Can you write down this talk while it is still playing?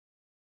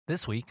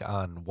This week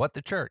on What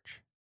the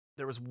Church.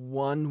 There was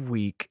 1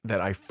 week that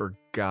I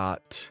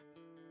forgot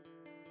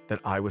that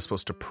I was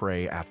supposed to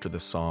pray after the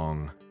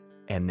song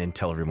and then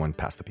tell everyone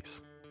pass the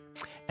peace.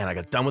 And I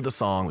got done with the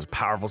song. It was a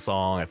powerful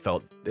song. I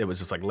felt it was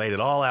just like laid it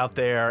all out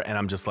there. And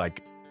I'm just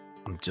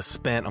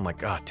spent. I'm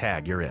like,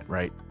 Tag, you're it,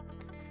 right?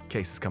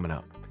 Case is coming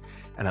up.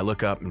 And I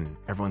look up and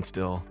everyone's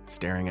still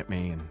staring at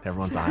me and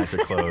everyone's eyes are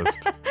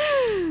closed.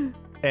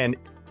 And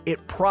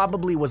it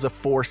probably was a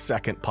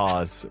 4-second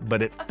pause,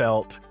 but it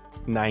felt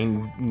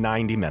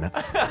 90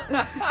 minutes.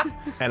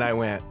 And I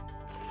went,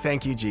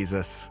 thank you,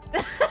 Jesus.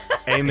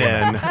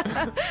 Amen.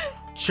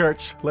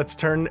 Church, let's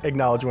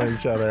acknowledge one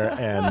each other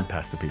and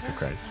pass the peace of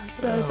Christ.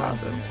 That was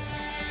awesome.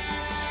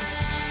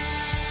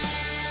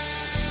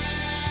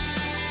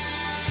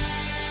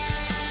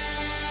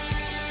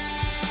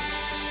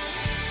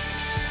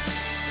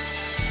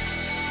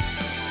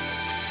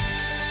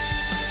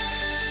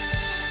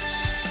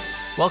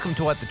 Welcome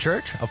to What the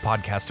Church, a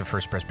podcast of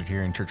First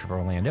Presbyterian Church of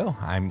Orlando.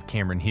 I'm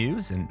Cameron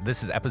Hughes, and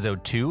this is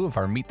episode 2 of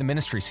our Meet the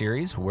Ministry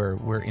series, where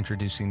we're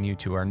introducing you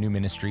to our new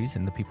ministries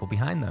and the people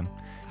behind them.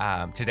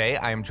 Today,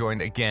 I am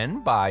joined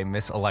again by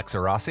Miss Alexa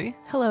Rossi.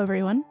 Hello,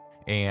 everyone.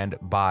 And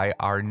by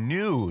our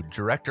new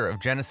Director of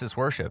Genesis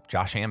Worship,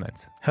 Josh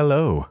Hammonds.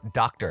 Hello.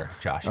 Dr.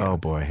 Josh Hammonds. Oh,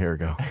 boy, here we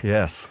go.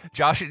 Yes.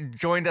 Josh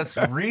joined us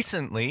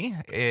recently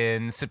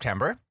in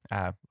September.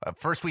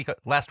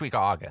 Last week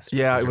of August.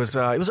 Yeah, it was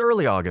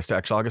early August,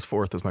 actually. August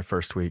 4th was my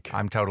first week.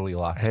 I'm totally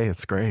lost. Hey,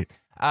 it's great.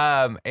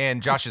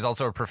 And Josh is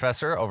also a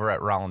professor over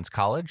at Rollins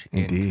College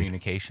in Indeed.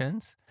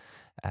 communications.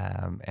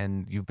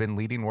 And you've been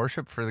leading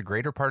worship for the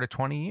greater part of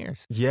 20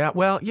 years.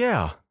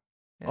 Yeah,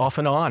 off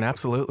and on,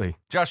 absolutely.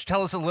 Josh,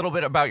 tell us a little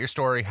bit about your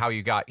story, how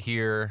you got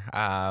here,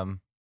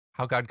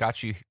 how God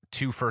got you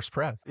to First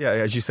Pres. Yeah,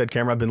 as you said,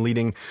 Cameron, I've been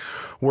leading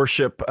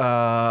worship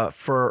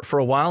for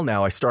a while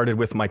now. I started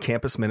with my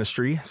campus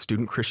ministry,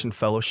 Student Christian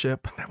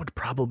Fellowship. That would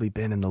probably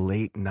been in the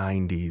late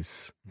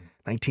 90s.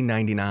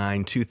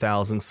 1999,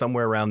 2000,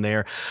 somewhere around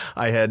there.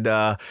 I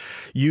had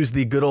used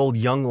the good old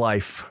Young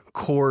Life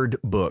chord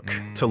book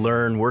to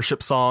learn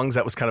worship songs.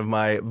 That was kind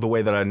of the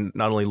way that I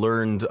not only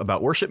learned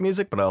about worship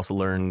music, but I also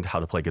learned how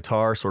to play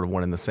guitar, sort of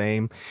one and the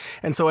same.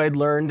 And so I had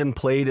learned and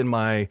played in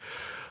my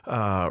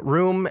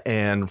room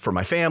and for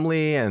my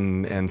family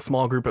and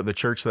small group at the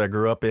church that I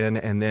grew up in.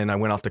 And then I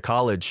went off to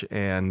college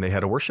and they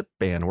had a worship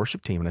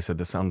team. And I said,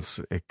 this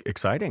sounds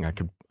exciting. I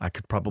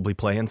could probably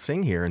play and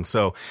sing here. And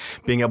so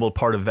being able to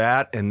part of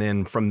that. And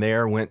then from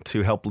there went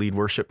to help lead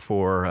worship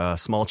for a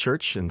small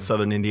church in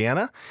Southern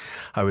Indiana.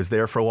 I was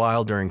there for a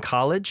while during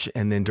college.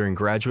 And then during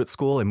graduate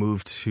school, I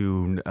moved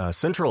to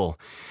Central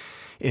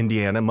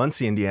Indiana,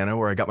 Muncie, Indiana,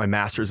 where I got my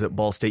master's at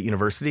Ball State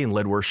University and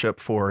led worship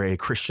for a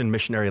Christian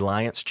Missionary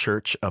Alliance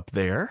church up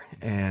there.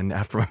 And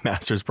after my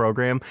master's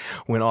program,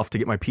 went off to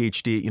get my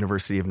PhD at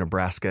University of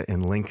Nebraska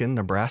in Lincoln,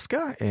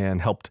 Nebraska,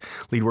 and helped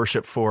lead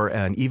worship for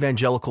an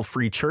evangelical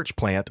free church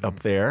plant up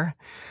there.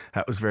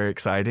 That was very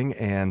exciting.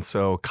 And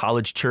so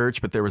college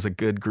church, but there was a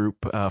good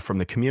group from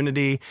the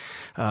community,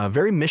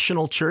 very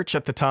missional church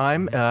at the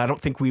time. I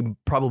don't think we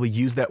probably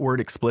used that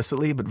word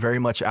explicitly, but very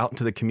much out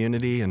into the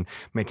community and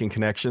making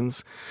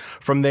connections.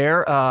 From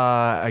there,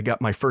 I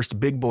got my first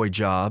big boy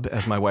job,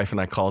 as my wife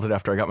and I called it,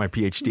 after I got my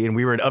PhD. And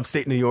we were in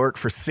upstate New York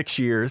for 6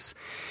 years.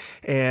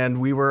 And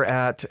we were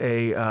at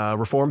a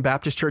Reformed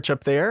Baptist church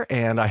up there.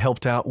 And I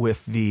helped out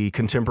with the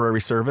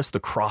contemporary service.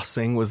 The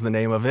Crossing was the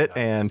name of it.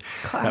 And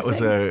that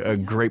was a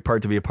great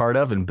part to be a part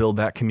of and build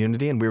that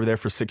community. And we were there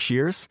for 6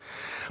 years.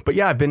 But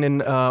yeah, I've been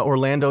in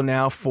Orlando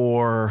now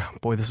for,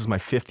 this is my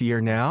 5th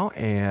year now.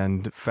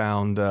 And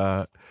found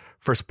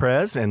First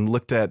Pres and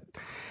looked at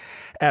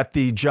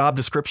the job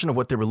description of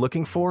what they were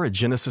looking for, a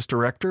Genesis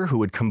director who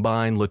would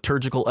combine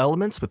liturgical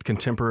elements with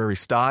contemporary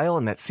style,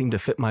 and that seemed to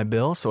fit my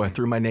bill, so I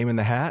threw my name in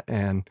the hat.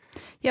 And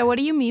yeah, what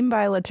do you mean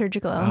by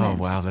liturgical elements?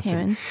 Oh, wow, that's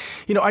Hammonds?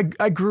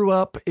 I grew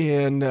up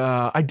in.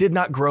 I did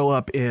not grow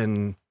up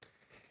in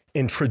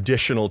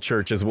traditional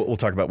churches. We'll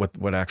talk about what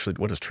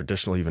does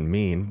traditional even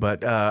mean.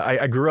 But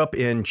I grew up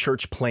in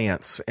church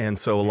plants. And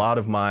so a lot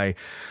of my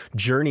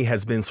journey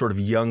has been sort of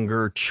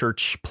younger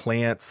church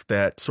plants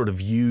that sort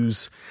of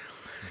use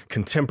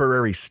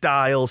contemporary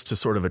styles to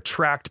sort of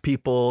attract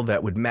people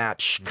that would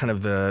match kind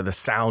of the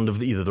sound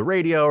of either the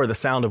radio or the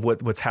sound of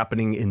what's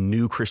happening in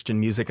new Christian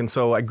music. And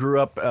so I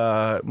grew up,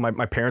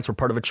 my parents were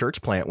part of a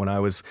church plant when I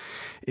was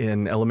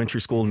in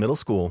elementary school and middle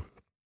school.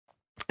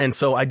 And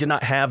so I did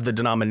not have the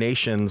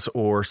denominations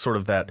or sort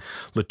of that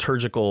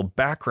liturgical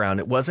background.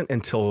 It wasn't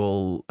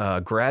until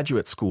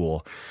graduate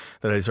school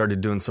that I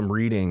started doing some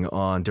reading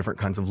on different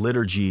kinds of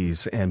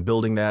liturgies and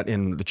building that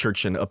in the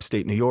church in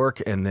upstate New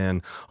York. And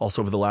then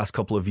also over the last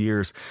couple of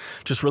years,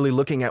 just really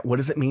looking at what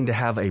does it mean to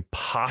have a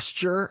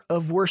posture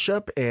of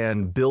worship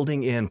and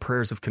building in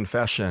prayers of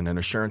confession and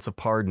assurance of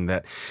pardon,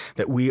 that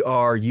we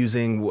are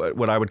using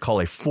what I would call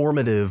a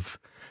formative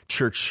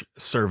church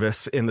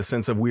service, in the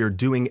sense of we are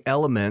doing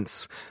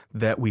elements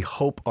that we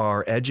hope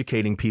are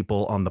educating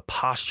people on the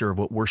posture of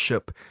what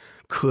worship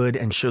could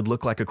and should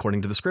look like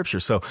according to the scripture.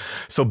 So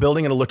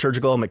building in a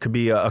liturgical element could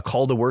be a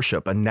call to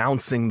worship,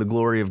 announcing the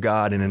glory of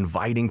God and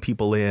inviting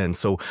people in.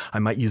 So I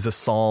might use a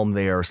psalm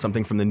there or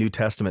something from the New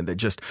Testament that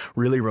just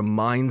really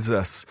reminds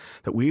us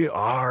that we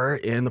are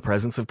in the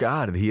presence of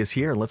God, that he is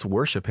here, and let's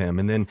worship him.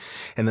 And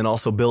then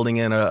also building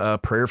in a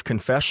prayer of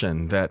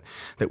confession that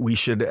we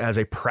should, as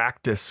a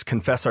practice,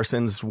 confess our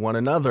sins to one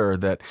another,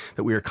 that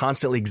we are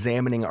constantly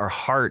examining our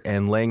heart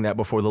and laying that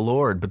before the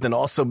Lord, but then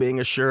also being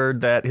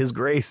assured that his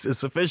grace is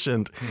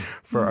sufficient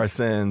for our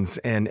sins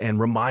and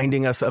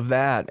reminding us of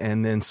that.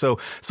 And then so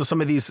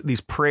some of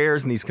these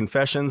prayers and these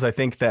confessions, I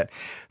think that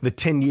the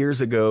 10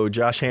 years ago,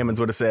 Josh Hammonds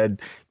would have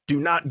said, do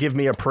not give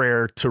me a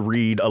prayer to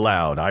read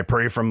aloud. I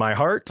pray from my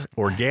heart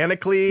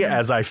organically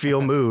as I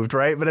feel moved,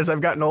 right? But as I've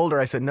gotten older,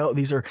 I said, no,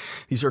 these are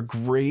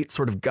great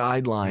sort of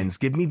guidelines.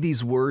 Give me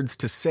these words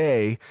to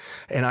say,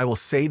 and I will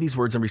say these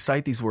words and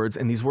recite these words,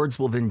 and these words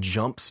will then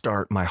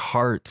jumpstart my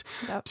heart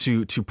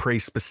to pray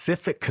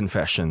specific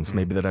confessions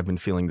maybe that I've been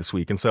feeling this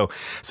week. And so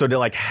to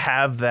like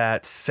have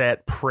that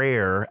set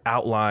prayer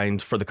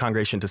outlined for the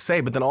congregation to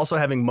say, but then also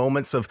having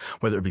moments of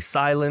whether it be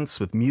silence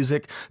with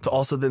music to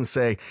also then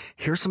say,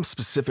 here's some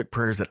specific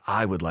prayers that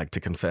I would like to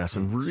confess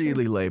and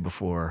really lay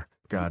before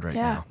God right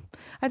now.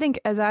 I think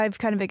as I've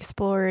kind of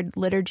explored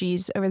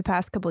liturgies over the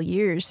past couple of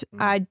years,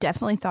 I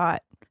definitely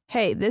thought,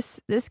 hey, this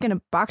is going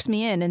to box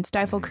me in and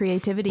stifle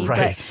creativity.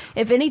 Right.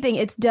 But if anything,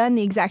 it's done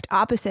the exact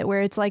opposite,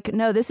 where it's like,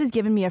 no, this has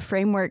given me a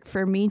framework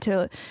for me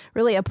to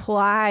really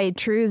apply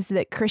truths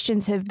that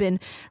Christians have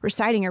been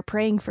reciting or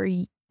praying for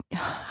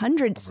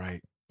hundreds,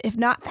 if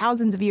not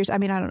thousands of years. I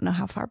mean, I don't know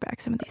how far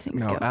back some of these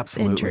things go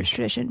in church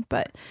tradition,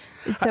 but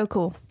it's so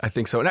cool. I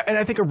think so. And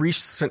I think a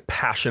recent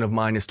passion of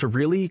mine is to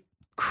really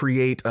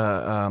create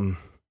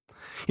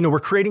we're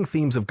creating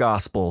themes of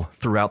gospel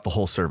throughout the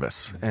whole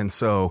service. And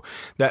so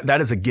that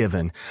is a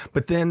given.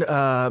 But then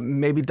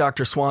maybe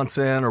Dr.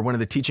 Swanson or one of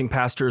the teaching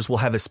pastors will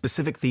have a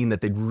specific theme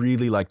that they'd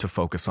really like to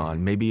focus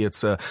on. Maybe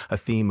it's a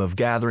theme of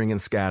gathering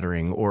and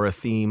scattering or a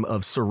theme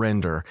of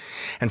surrender.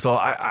 And so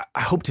I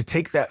hope to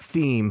take that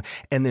theme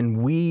and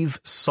then weave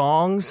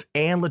songs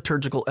and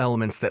liturgical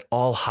elements that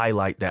all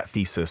highlight that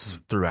thesis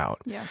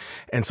throughout. Yeah.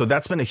 And so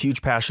that's been a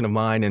huge passion of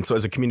mine. And so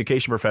as a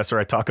communication professor,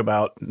 I talk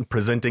about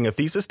presenting a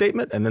thesis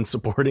statement and then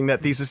supporting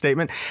that thesis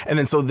statement. And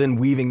then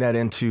weaving that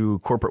into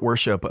corporate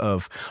worship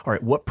of, all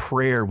right, what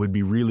prayer would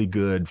be really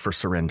good for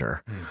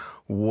surrender?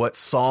 What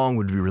song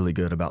would be really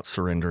good about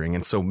surrendering?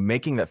 And so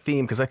making that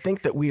theme, because I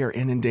think that we are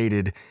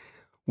inundated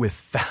with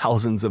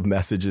thousands of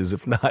messages,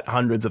 if not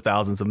hundreds of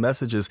thousands of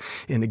messages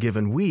in a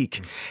given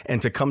week.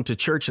 And to come to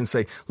church and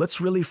say,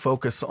 let's really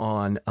focus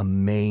on a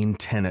main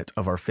tenet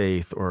of our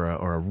faith or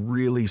a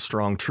really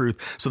strong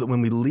truth, so that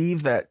when we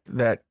leave that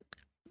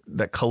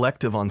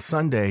collective on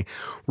Sunday,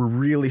 we're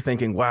really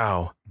thinking,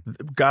 wow,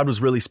 God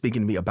was really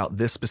speaking to me about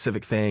this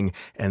specific thing,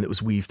 and it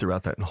was weaved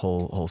throughout that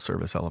whole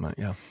service element.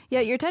 Yeah,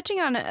 you're touching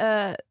on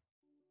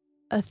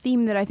a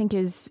theme that I think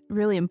is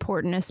really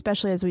important,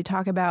 especially as we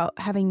talk about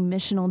having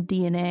missional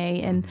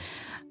DNA. And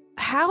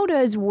how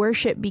does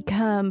worship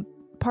become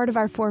part of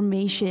our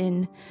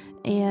formation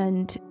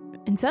and,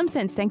 in some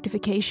sense,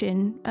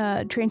 sanctification,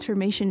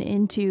 transformation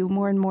into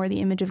more and more the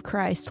image of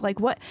Christ?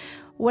 Like what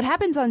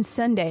happens on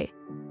Sunday,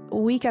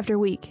 week after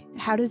week?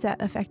 How does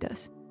that affect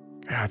us?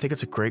 I think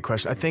it's a great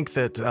question. I think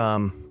that,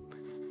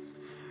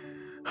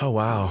 oh,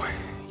 wow.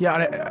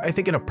 Yeah, I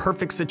think in a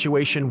perfect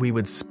situation, we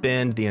would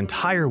spend the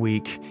entire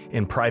week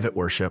in private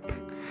worship.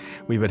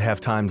 We would have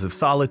times of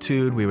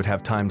solitude. We would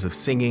have times of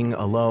singing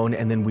alone.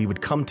 And then we would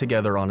come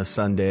together on a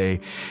Sunday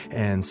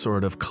and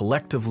sort of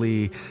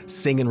collectively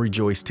sing and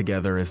rejoice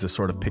together as this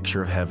sort of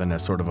picture of heaven,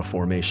 as sort of a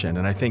formation.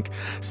 And I think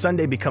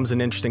Sunday becomes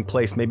an interesting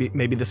place.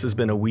 Maybe this has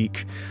been a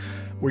week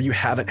where you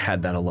haven't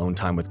had that alone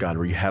time with God,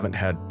 where you haven't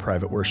had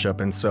private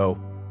worship. And so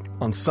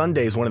on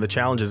Sundays, one of the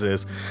challenges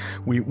is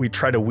we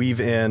try to weave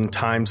in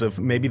times of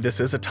maybe this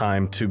is a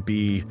time to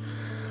be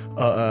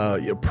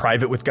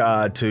private with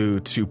God,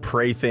 to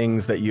pray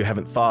things that you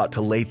haven't thought,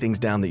 to lay things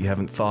down that you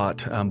haven't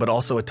thought, but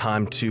also a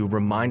time to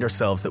remind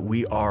ourselves that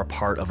we are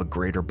part of a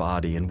greater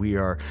body, and we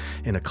are,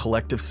 in a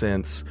collective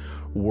sense,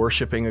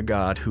 worshiping a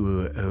God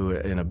who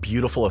in a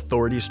beautiful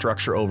authority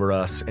structure over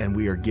us, and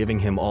we are giving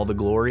him all the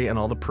glory and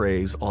all the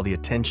praise, all the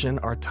attention,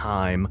 our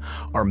time,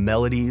 our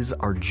melodies,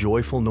 our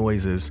joyful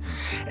noises.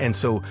 And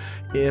so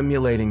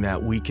emulating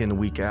that week in,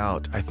 week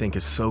out, I think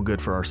is so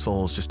good for our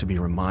souls, just to be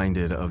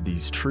reminded of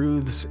these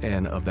truths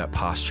and of that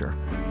posture.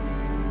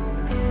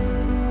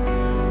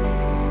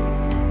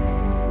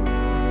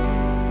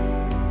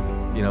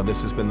 You know,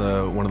 this has been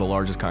one of the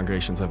largest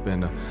congregations I've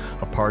been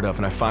a part of,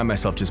 and I find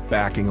myself just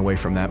backing away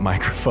from that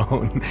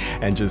microphone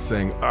and just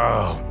saying,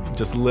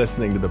 just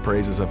listening to the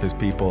praises of his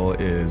people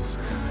is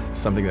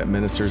something that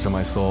ministers in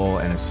my soul,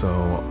 and is so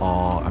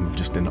I'm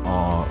just in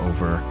awe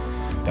over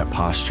that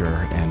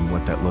posture and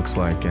what that looks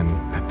like. And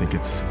I think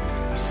it's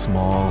a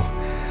small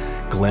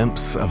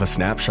glimpse of a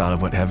snapshot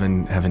of what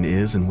heaven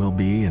is and will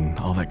be and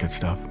all that good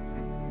stuff.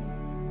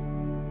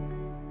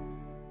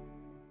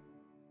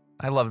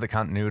 I love the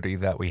continuity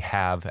that we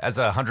have as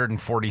a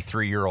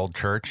 143-year-old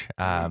church.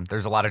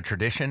 There's a lot of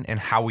tradition in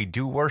how we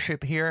do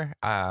worship here.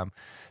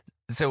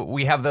 So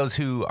we have those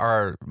who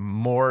are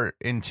more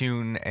in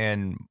tune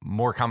and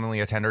more commonly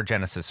attend our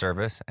Genesis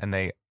service, and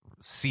they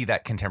see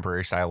that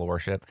contemporary style of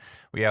worship.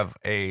 We have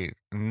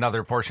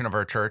another portion of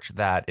our church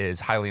that is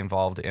highly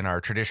involved in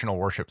our traditional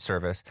worship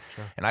service.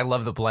 Sure. And I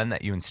love the blend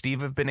that you and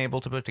Steve have been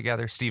able to put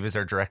together. Steve is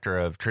our director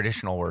of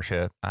traditional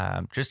worship,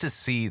 just to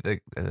see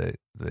the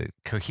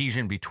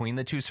cohesion between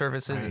the two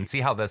services and see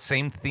how the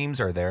same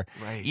themes are there.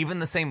 Right. Even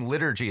the same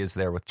liturgy is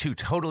there with two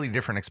totally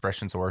different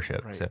expressions of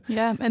worship. Right. So,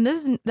 yeah, and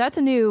that's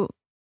a new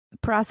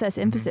process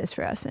emphasis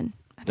for us, and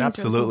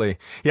absolutely. Really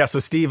cool. Yeah. So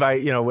Steve, I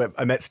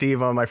met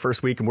Steve on my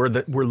first week, and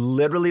we're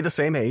literally the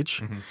same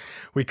age. Mm-hmm.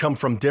 We come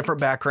from different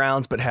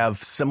backgrounds, but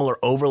have similar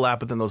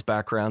overlap within those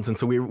backgrounds. And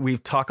so we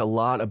talk a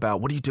lot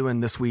about, what are you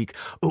doing this week?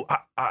 Oh,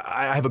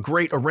 I have a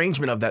great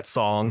arrangement of that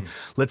song.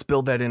 Mm-hmm. Let's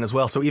build that in as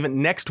well. So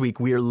even next week,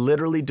 we are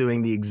literally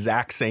doing the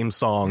exact same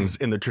songs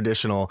in the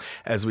traditional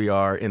as we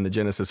are in the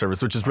Genesis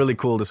service, which is really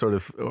cool to sort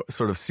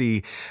of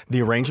see.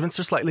 The arrangements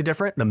are slightly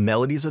different. The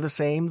melodies are the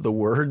same. The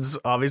words,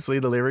 obviously,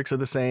 the lyrics are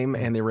the same,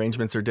 and the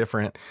arrangements are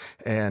different.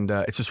 And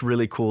it's just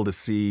really cool to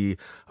see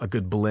a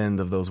good blend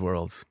of those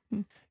worlds.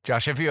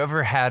 Josh, have you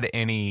ever had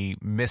any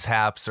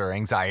mishaps or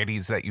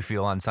anxieties that you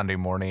feel on Sunday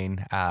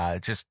morning?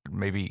 Just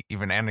maybe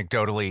even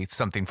anecdotally,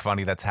 something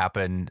funny that's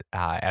happened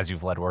as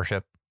you've led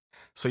worship?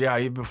 So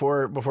yeah,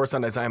 before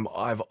Sundays, I'm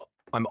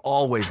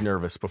always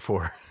nervous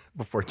before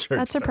church.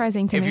 That's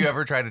surprising to me. Have you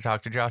ever tried to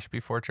talk to Josh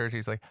before church?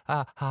 He's like,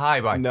 hi,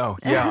 bye. No.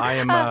 Yeah, I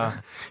am.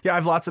 I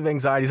have lots of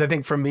anxieties. I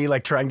think for me,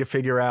 like trying to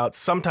figure out,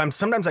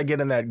 sometimes I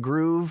get in that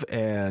groove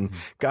and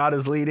God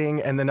is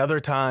leading. And then other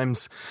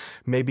times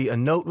maybe a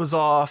note was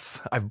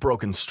off. I've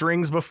broken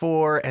strings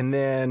before. And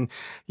then,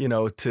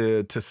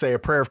 to say a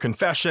prayer of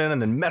confession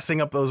and then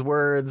messing up those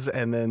words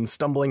and then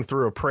stumbling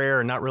through a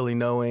prayer and not really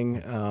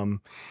knowing.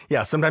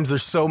 Sometimes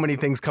there's so many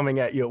things coming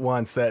at you at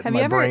once that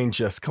my brain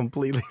just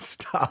completely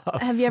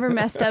stops. Have you ever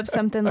messed up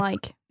something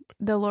like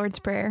the Lord's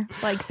Prayer?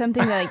 Like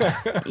something like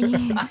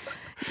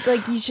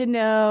you should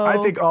know? I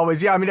think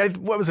always. Yeah. I mean,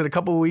 what was it? A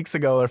couple of weeks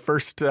ago, our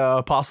first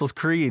Apostles'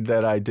 Creed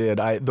that I did,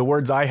 the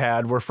words I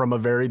had were from a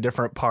very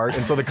different part.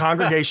 And so the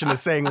congregation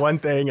is saying one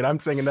thing and I'm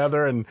saying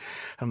another. And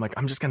I'm like,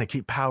 I'm just going to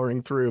keep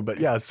powering through. But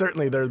yeah,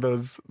 certainly there are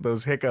those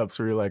hiccups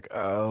where you're like,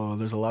 oh,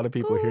 there's a lot of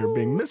people here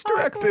being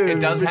misdirected. It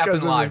does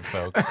happen live,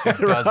 folks. It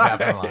does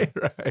happen live.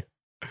 Right.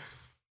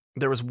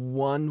 There was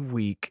one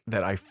week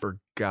that I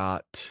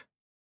forgot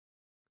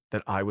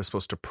that I was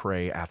supposed to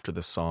pray after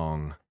the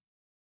song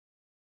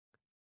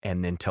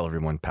and then tell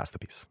everyone, pass the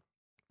peace.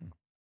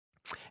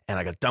 And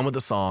I got done with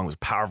the song. It was a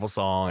powerful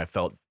song. I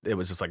felt it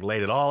was just like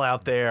laid it all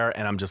out there.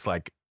 And I'm just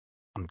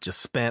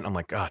spent. I'm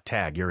like,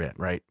 tag, you're it,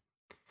 right?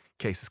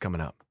 Case is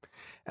coming up.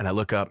 And I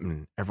look up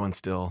and everyone's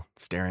still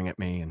staring at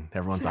me and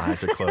everyone's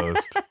eyes are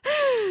closed.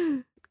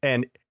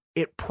 And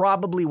it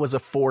probably was a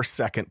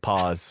 4-second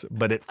pause,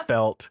 but it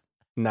felt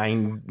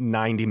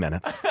 90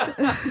 minutes.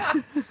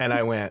 And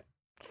I went,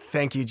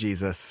 thank you,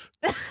 Jesus.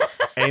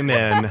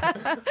 Amen.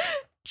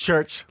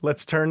 Church,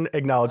 let's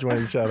acknowledge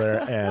one each other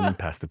and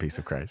pass the peace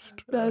of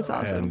Christ. That's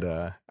awesome.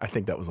 And I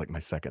think that was like my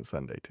second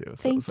Sunday too. So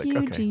thank it was like, you,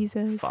 okay,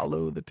 Jesus.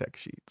 Follow the tech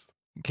sheets.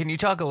 Can you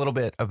talk a little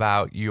bit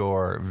about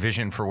your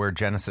vision for where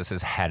Genesis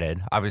is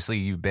headed? Obviously,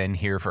 you've been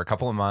here for a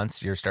couple of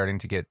months. You're starting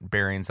to get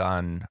bearings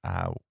on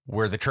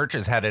where the church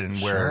is headed and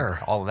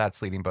where all of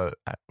that's leading. But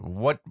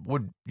what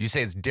would you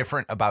say is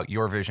different about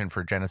your vision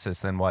for Genesis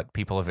than what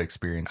people have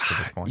experienced to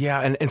this point?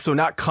 Yeah, and so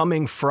not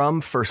coming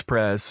from First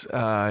Pres,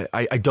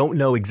 I don't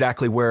know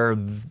exactly where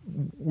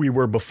we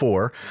were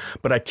before,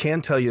 but I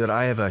can tell you that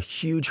I have a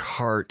huge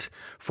heart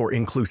for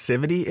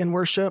inclusivity in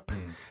worship.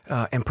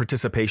 And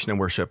participation in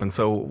worship. And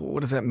so what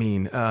does that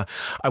mean? I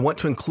want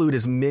to include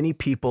as many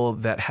people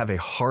that have a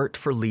heart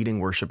for leading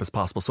worship as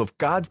possible. So if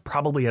God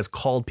probably has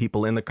called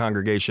people in the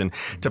congregation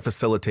to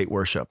facilitate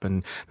worship,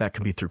 and that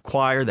can be through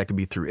choir, that can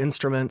be through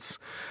instruments,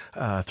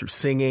 through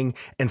singing.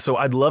 And so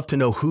I'd love to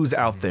know who's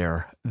out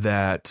there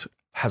that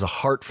has a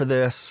heart for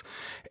this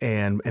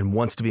and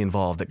wants to be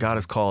involved, that God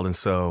has called. And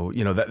so,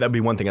 that'd be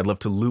one thing. I'd love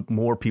to loop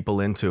more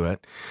people into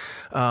it.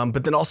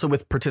 But then also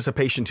with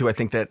participation too, I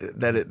think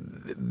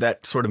that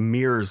sort of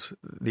mirrors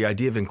the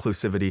idea of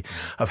inclusivity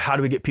of how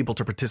do we get people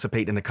to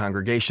participate in the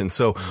congregation.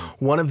 So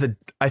one of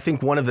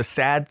the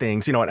sad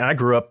things, and I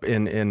grew up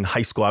in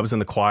high school, I was in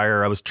the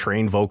choir, I was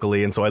trained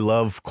vocally. And so I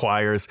love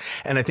choirs.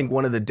 And I think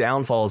one of the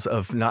downfalls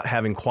of not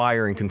having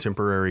choir in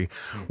contemporary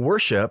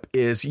worship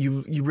is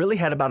you really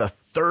had about a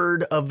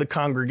third of the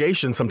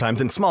congregation sometimes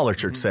in smaller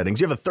church settings.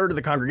 You have a third of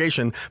the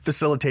congregation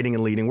facilitating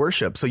and leading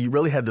worship. So you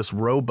really had this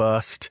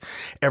robust,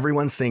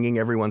 everyone's singing,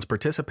 everyone's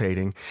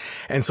participating.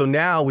 And so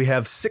now we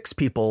have 6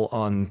 people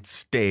on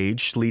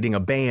stage leading a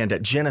band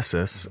at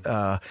Genesis,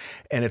 and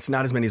it's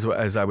not as many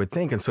as I would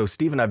think. And so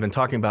Steve and I have been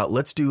talking about,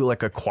 let's do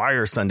like a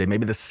choir Sunday,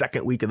 maybe the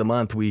second week of the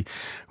month. We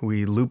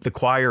loop the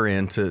choir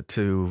in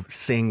to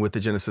sing with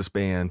the Genesis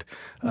band,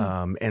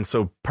 and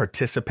so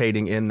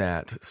participating in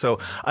that. So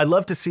I'd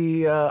love to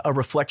see a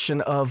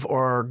reflection of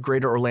our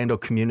greater Orlando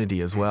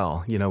community as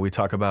well. You know, we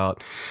talk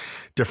about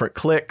different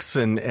cliques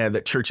and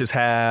that churches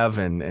have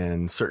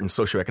and certain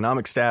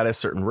socioeconomic status,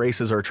 certain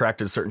races are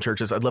attracted to certain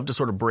churches. I'd love to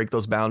sort of break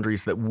those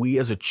boundaries that we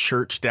as a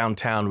church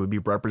downtown would be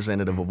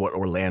representative of what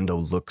Orlando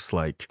looks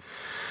like,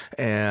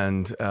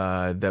 and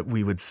that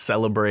we would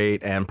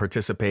celebrate and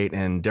participate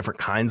in different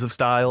kinds of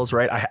styles,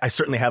 right? I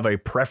certainly have a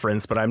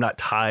preference, but I'm not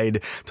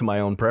tied to my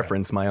own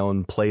preference, my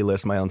own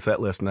playlist, my own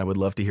set list, and I would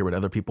love to hear what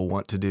other people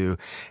want to do,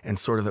 and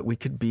sort of that we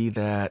could be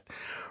that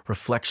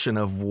reflection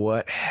of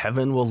what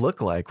heaven will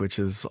look like, which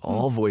is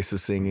all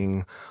voices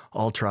singing,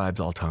 all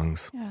tribes, all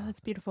tongues. Yeah, that's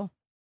beautiful.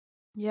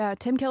 Yeah,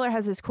 Tim Keller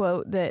has this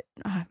quote that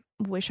I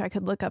wish I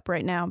could look up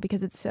right now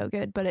because it's so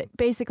good, but it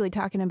basically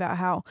talking about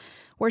how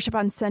worship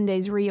on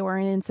Sundays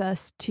reorients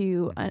us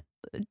to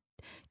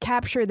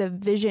capture the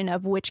vision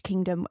of which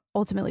kingdom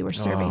ultimately we're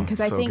serving.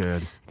 Because I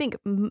think,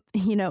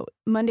 you know,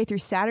 Monday through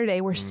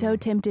Saturday, we're so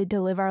tempted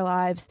to live our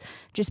lives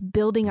just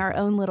building our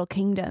own little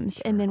kingdoms.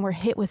 Sure. And then we're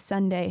hit with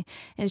Sunday.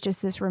 And it's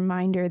just this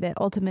reminder that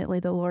ultimately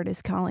the Lord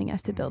is calling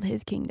us to build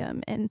his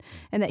kingdom and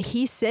that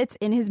he sits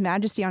in his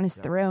majesty on his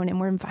throne.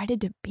 And we're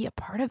invited to be a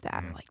part of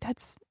that. Like,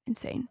 that's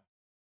insane.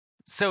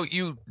 So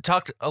you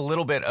talked a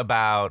little bit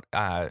about,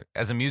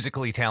 as a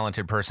musically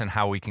talented person,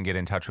 how we can get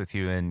in touch with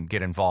you and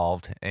get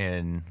involved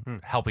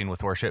in helping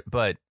with worship.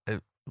 But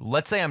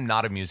let's say I'm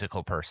not a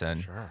musical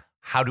person. Sure.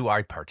 How do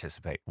I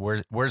participate?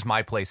 Where's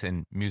my place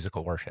in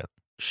musical worship?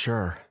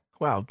 Sure.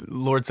 Wow, the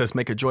Lord says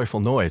make a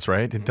joyful noise,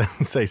 right? It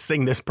doesn't say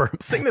sing this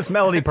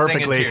melody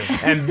perfectly,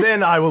 and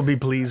then I will be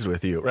pleased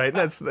with you, right?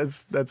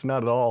 That's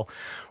not at all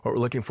what we're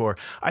looking for.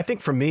 I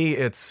think for me,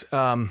 it's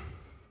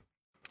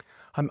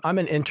I'm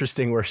an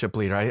interesting worship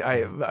leader.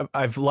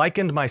 I've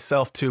likened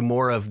myself to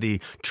more of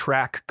the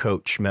track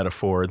coach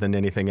metaphor than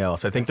anything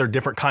else. I think there are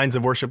different kinds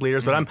of worship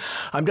leaders, but I'm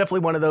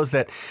definitely one of those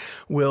that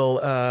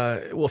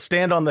will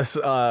stand on this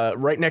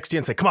right next to you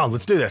and say, "Come on,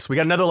 let's do this. We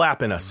got another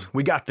lap in us.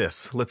 We got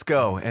this. Let's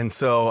go." And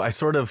so I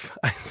sort of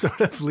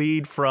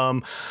lead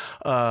from.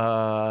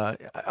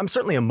 I'm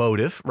certainly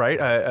emotive,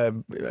 right?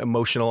 I'm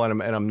emotional,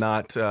 and I'm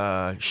not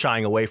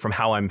shying away from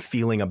how I'm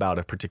feeling about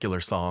a particular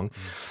song.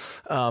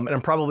 And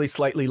I'm probably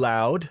slightly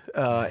loud.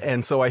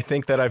 And so I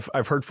think that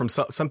I've heard from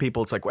some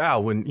people, it's like, wow,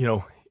 when, you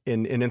know,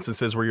 in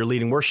instances where you're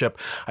leading worship,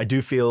 I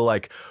do feel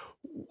like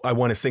I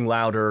want to sing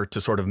louder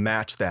to sort of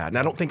match that. And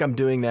I don't think I'm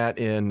doing that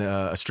in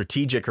a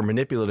strategic or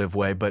manipulative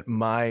way, but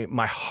my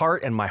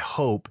heart and my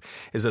hope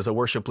is, as a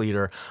worship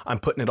leader, I'm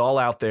putting it all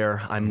out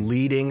there. I'm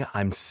leading,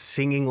 I'm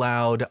singing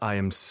loud, I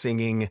am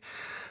singing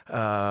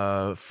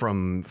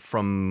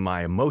from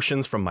my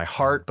emotions, from my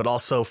heart, but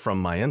also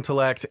from my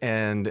intellect.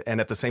 And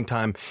at the same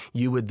time,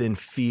 you would then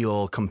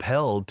feel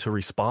compelled to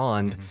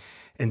respond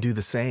and do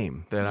the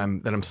same, that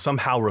I'm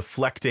somehow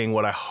reflecting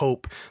what I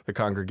hope the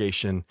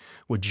congregation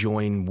would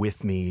join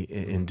with me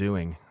in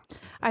doing.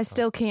 I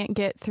still can't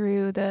get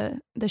through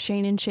the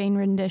Shane and Shane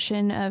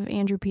rendition of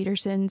Andrew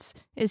Peterson's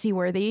 "Is He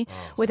Worthy"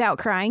 without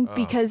crying,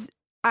 because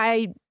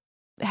I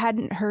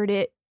hadn't heard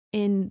it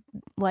in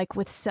like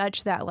with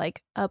such that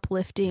like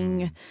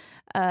uplifting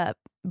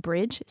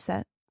bridge. Is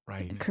that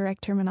right?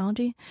 Correct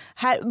terminology?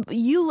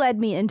 You led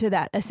me into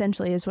that,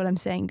 essentially, is what I'm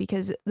saying,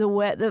 because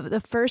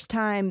the first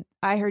time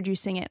I heard you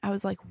sing it, I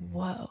was like,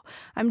 whoa,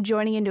 I'm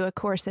joining into a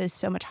chorus that is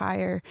so much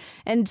higher.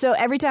 And so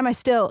every time I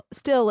still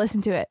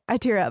listen to it, I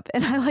tear up,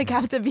 and I like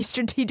have to be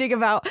strategic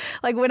about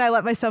like when I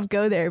let myself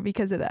go there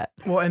because of that.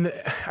 Well, and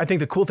I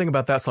think the cool thing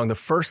about that song, the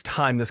first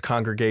time this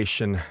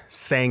congregation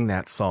sang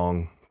that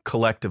song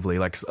collectively,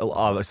 like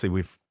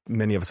obviously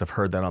many of us have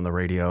heard that on the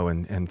radio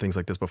and things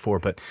like this before,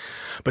 but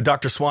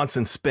Dr.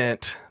 Swanson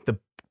spent the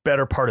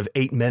better part of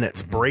 8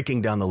 minutes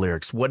breaking down the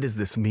lyrics. What does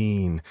this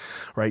mean,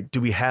 right? Do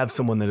we have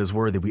someone that is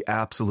worthy? We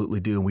absolutely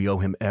do, and we owe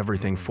him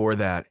everything for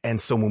that. And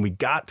so when we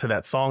got to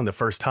that song the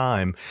first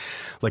time,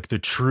 like the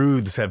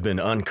truths have been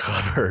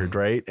uncovered,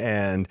 right?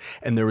 And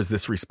there was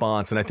this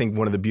response. And I think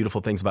one of the beautiful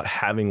things about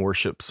having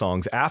worship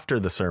songs after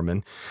the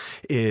sermon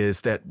is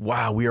that,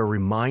 wow, we are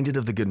reminded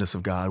of the goodness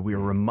of God. We are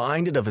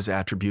reminded of his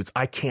attributes.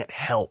 I can't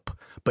help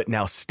but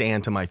now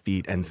stand to my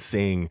feet and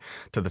sing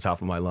to the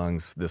top of my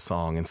lungs this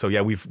song. And so,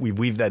 yeah, we've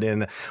weaved that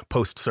in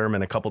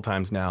post-sermon a couple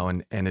times now,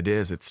 and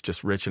it's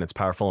just rich and it's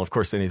powerful. And of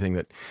course, anything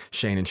that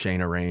Shane and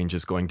Shane arrange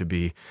is going to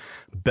be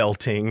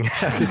belting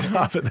at the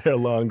top of their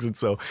lungs. And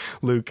so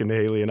Luke and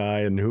Haley and I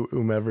and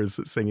whomever's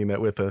singing that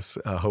with us,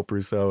 Hope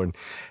Rousseau,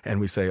 and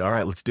we say, all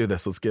right, let's do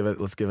this. Let's give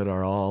it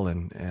our all,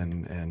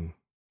 and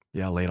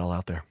yeah, lay it all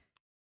out there.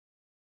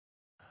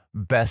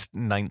 Best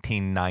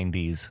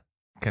 1990s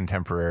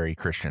contemporary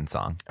Christian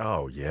song.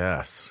 Oh,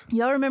 yes.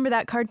 Y'all remember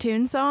that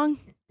cartoon song?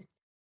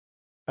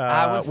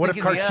 What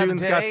if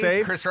cartoons got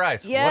saved? Chris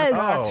Rice. Yes. What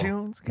if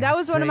cartoons got that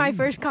was one of my saved?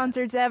 first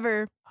concerts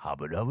ever.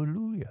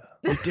 Hallelujah.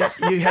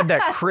 You had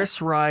that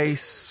Chris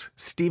Rice,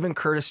 Stephen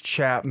Curtis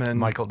Chapman,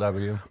 Michael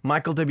W.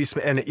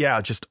 Smith, and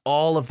just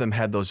all of them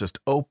had those just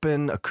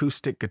open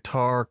acoustic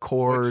guitar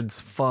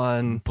chords,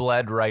 fun.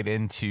 Bled right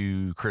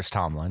into Chris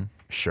Tomlin.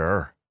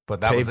 Sure.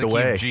 But that Paved was the the key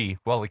way. of G.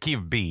 Well, the key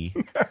of B.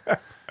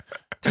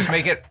 Just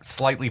make it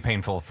slightly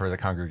painful for the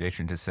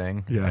congregation to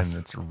sing. Yes.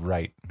 And it's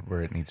right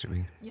where it needs to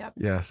be. Yep.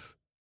 Yes.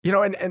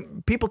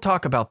 And people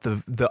talk about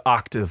the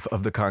octave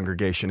of the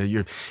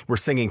congregation. We're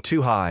singing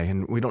too high,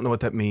 and we don't know what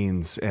that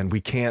means, and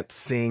we can't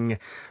sing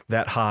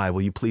that high.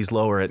 Will you please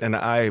lower it? And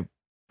I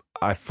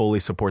fully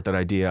support that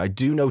idea. I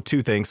do know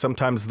two things.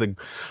 Sometimes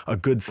a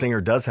good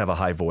singer does have a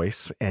high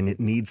voice, and it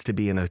needs to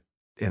be in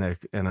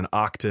an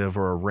octave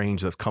or a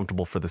range that's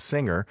comfortable for the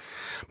singer.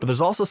 But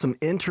there's also some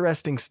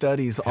interesting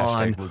studies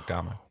on Luke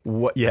Dama.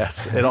 what.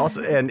 Yes, it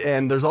also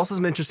and there's also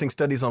some interesting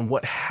studies on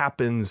what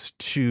happens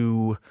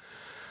to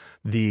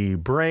the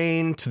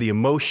brain, to the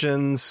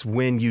emotions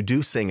when you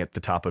do sing at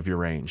the top of your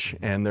range.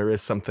 And there is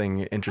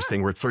something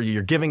interesting where it's sort of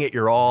you're giving it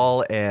your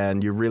all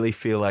and you really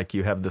feel like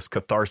you have this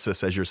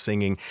catharsis as you're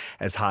singing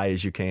as high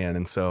as you can.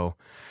 And so,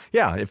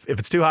 if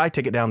it's too high,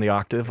 take it down the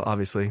octave,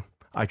 obviously.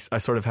 I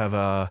sort of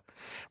have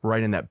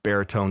right in that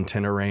baritone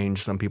tenor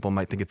range. Some people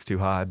might think it's too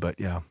high, but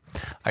yeah.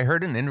 I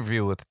heard an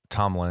interview with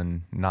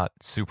Tomlin not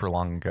super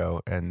long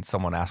ago, and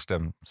someone asked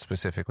him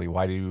specifically,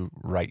 why do you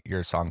write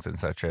your songs in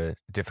such a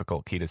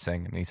difficult key to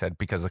sing? And he said,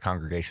 because the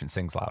congregation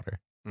sings louder.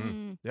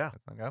 Yeah.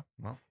 Like, oh,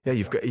 well, Yeah,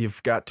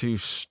 you've got to.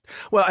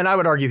 Well, and I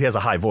would argue he has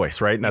a high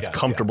voice, right? And that's Yes,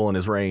 comfortable in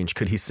his range.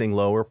 Could he sing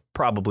lower?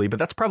 Probably, but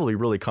that's probably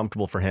really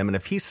comfortable for him. And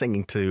if he's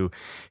singing to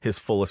his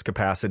fullest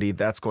capacity,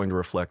 that's going to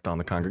reflect on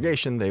the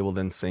congregation. They will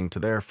then sing to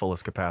their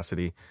fullest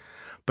capacity.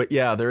 But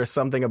yeah, there is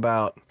something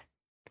about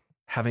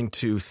having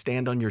to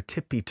stand on your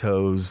tippy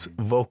toes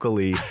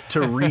vocally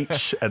to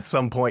reach at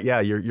some point. Yeah,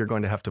 you're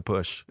going to have to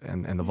push,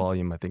 and the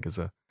volume, I think, is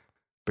a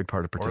big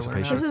part of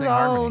participation. This is Sing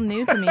all harmony.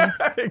 new to me.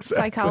 Exactly.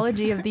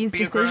 Psychology of these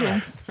Be a grown-up.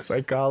 decisions.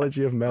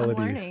 Psychology of I'm melody.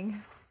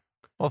 learning.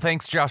 Well,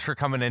 thanks, Josh, for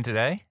coming in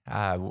today.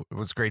 It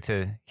was great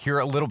to hear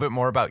a little bit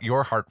more about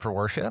your heart for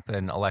worship.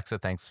 And Alexa,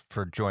 thanks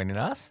for joining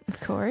us.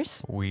 Of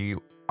course. We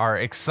are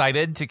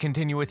excited to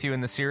continue with you in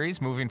the series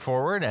moving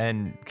forward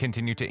and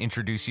continue to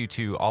introduce you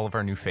to all of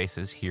our new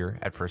faces here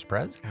at First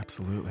Pres.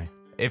 Absolutely.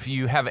 If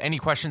you have any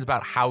questions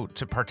about how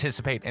to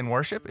participate in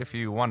worship, if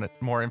you want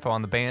more info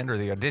on the band or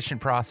the audition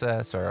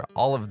process or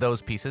all of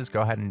those pieces, go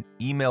ahead and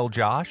email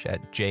Josh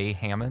at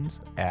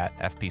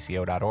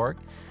jhammonds@fpco.org.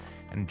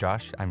 And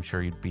Josh, I'm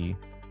sure you'd be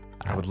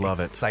I would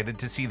love it. Excited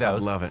to see I those.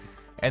 would love it.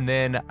 And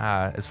then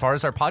as far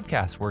as our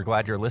podcast, we're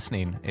glad you're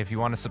listening. If you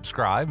want to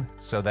subscribe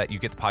so that you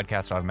get the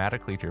podcast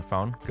automatically to your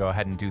phone, go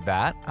ahead and do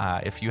that.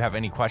 If you have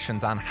any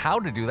questions on how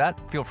to do that,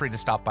 feel free to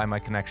stop by my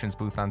Connections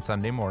booth on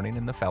Sunday morning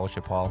in the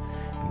fellowship hall,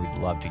 and we'd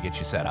love to get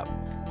you set up.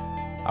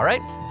 All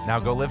right,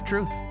 now go live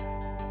truth.